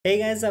Hey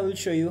guys, I will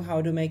show you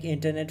how to make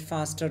internet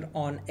faster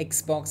on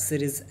Xbox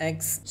Series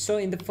X. So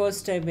in the first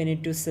step, we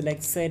need to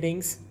select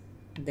settings.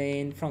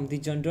 Then from the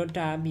general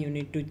tab, you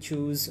need to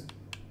choose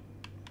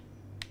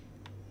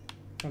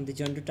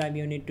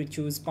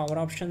power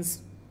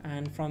options,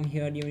 and from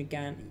here you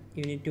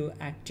need to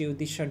active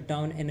the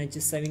shutdown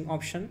energy saving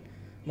option.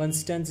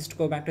 Once done, just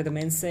go back to the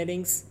main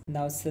settings.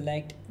 Now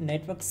select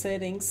network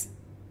settings,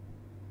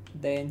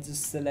 then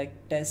just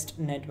select test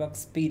network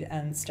speed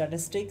and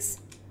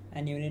statistics,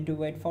 and you need to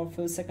wait for a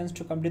few seconds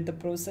to complete the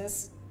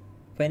process.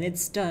 When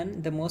it's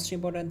done, the most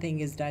important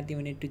thing is that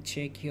you need to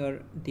check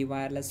the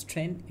wireless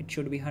strength. It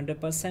should be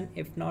 100%.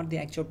 If not, the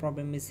actual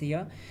problem is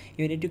here.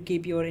 You need to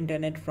keep your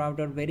internet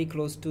router very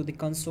close to the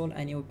console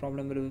and your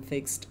problem will be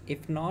fixed.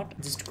 If not,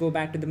 just go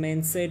back to the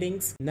main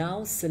settings.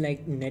 Now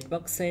select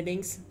network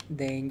settings,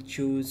 then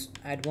choose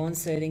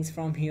advanced settings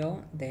from here,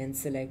 then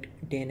select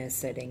DNS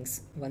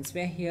settings. Once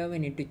we are here, we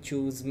need to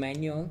choose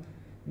manual.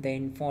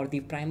 Then for the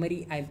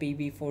primary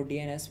IPv4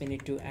 DNS, we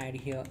need to add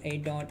here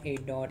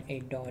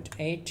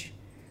 8.8.8.8.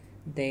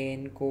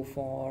 then go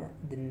for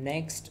the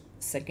next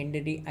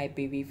secondary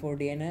IPv4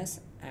 DNS,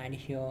 and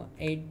here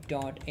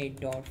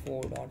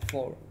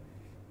 8.8.4.4.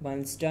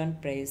 Once done,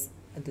 press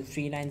the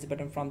three lines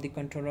button from the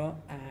controller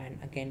and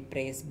again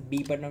press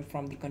B button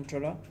from the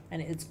controller,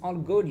 and it's all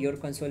good. Your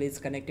console is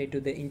connected to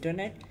the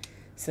internet.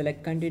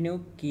 Select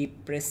continue,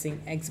 keep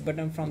pressing X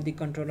button from the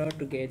controller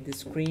to get the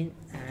screen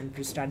and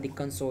restart the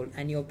console,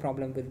 and your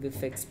problem will be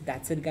fixed.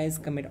 That's it guys.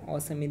 Comment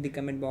awesome in the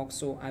comment box,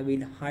 so I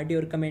will heart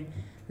your comment.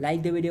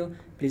 Like the video,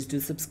 please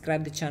do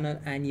subscribe the channel,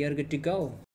 and you're good to go.